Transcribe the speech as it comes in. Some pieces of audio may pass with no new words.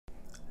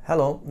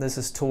Hello, this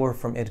is Tor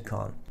from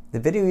IDCON. The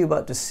video you're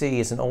about to see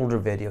is an older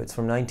video. It's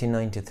from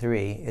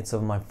 1993. It's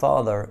of my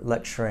father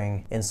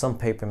lecturing in some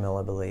paper mill,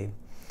 I believe.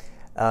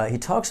 He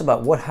talks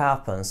about what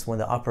happens when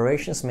the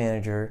operations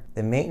manager,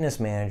 the maintenance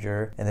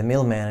manager, and the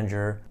mill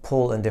manager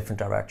pull in different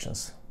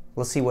directions.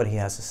 Let's see what he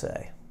has to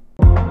say.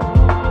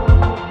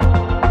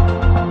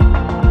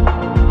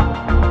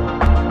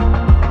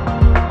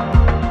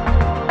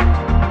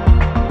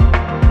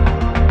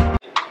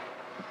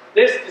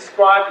 This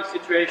describes the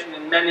situation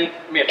in many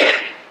mills.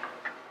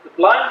 The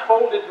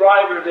blindfolded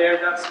driver there,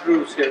 that's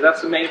Bruce here,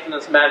 that's the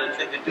maintenance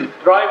manager,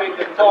 driving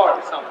the car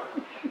or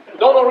something. We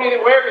don't know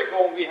really where we're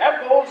going. We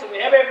have goals and we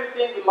have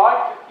everything. We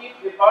like to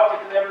keep the budget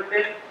and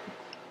everything.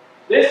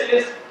 This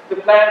is the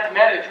plant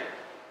manager,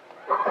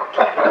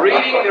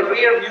 reading the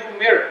rear view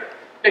mirror,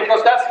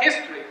 because that's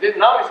history.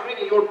 Now it's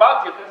reading your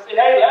budget and say,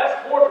 hey,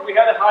 last quarter we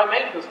had a high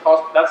maintenance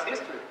cost. That's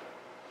history.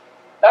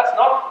 That's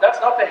not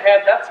the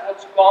head, that's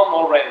what's gone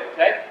already,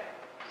 okay?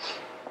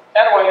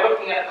 Anyway,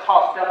 looking at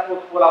cost, that's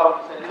what I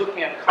was saying,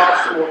 looking at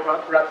cost or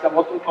perhaps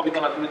what are we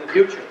going to do in the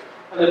future.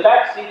 And the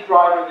backseat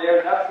driver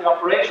there, that's the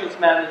operations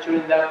manager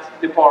in that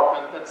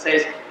department that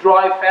says,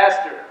 drive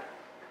faster.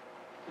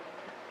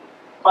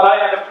 But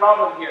I have a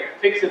problem here,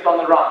 fix it on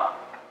the run.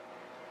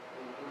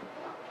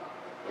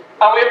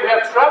 And we are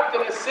trapped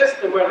in a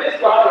system where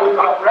this guy, who is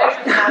the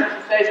operations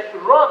manager, says,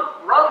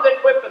 run the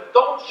equipment,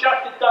 don't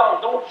shut it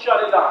down, don't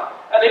shut it down.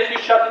 And if you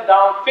shut it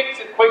down, fix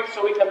it quick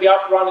so we can be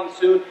up running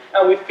soon,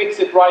 and we fix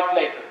it right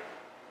later.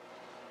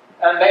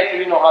 And later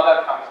you know how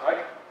that comes,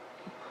 right?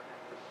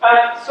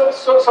 And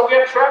so we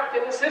are trapped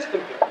in a system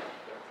here.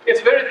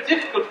 It's very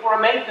difficult for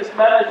a maintenance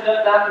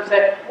manager then to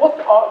say,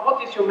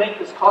 what is your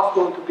maintenance cost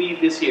going to be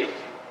this year?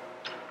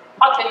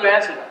 How can you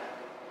answer that?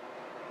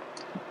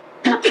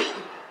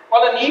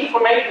 Well, the need for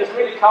maintenance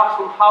really comes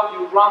from how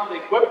you run the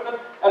equipment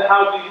and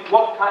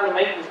what kind of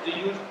maintenance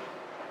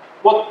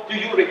what do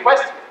you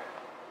request?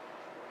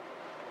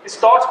 It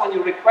starts when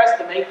you request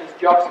the maintenance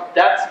jobs.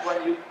 That's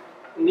when you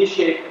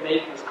initiate the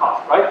maintenance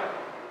cost, right?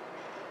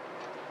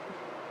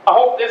 I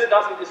hope this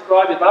doesn't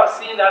describe it, but I've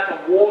seen that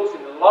on walls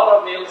in a lot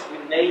of mills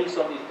with names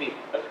on these people.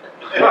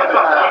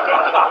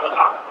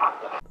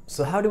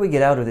 So how do we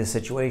get out of this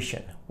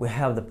situation? We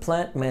have the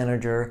plant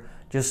manager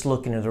just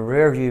looking in the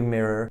rearview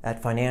mirror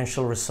at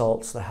financial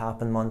results that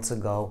happened months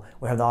ago.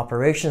 We have the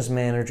operations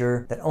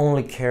manager that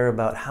only care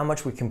about how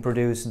much we can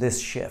produce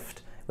this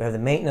shift. We have the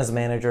maintenance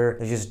manager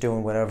that's just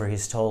doing whatever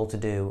he's told to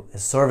do. A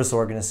service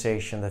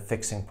organization that's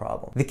fixing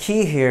problems. The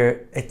key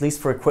here, at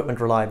least for equipment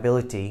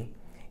reliability,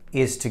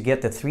 is to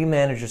get the three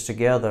managers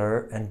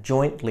together and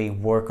jointly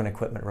work on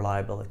equipment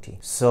reliability.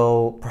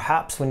 So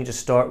perhaps we need to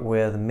start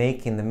with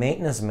making the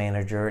maintenance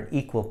manager an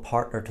equal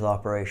partner to the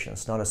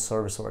operations, not a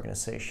service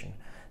organization.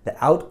 The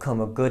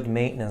outcome of good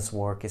maintenance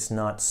work is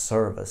not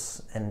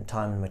service and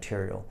time and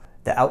material.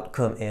 The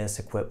outcome is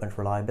equipment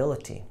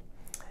reliability.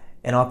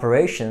 And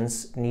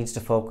operations needs to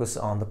focus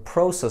on the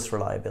process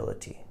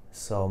reliability.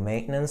 So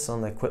maintenance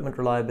on the equipment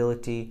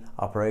reliability,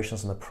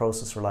 operations on the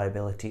process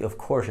reliability. Of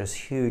course, there's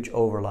huge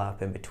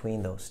overlap in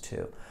between those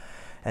two.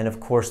 And of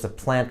course, the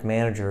plant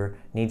manager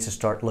needs to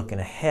start looking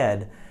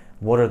ahead.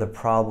 What are the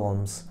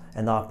problems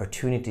and the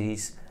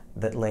opportunities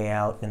that lay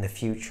out in the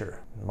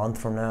future, a month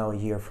from now, a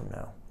year from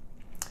now?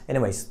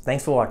 Anyways,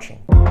 thanks for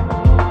watching.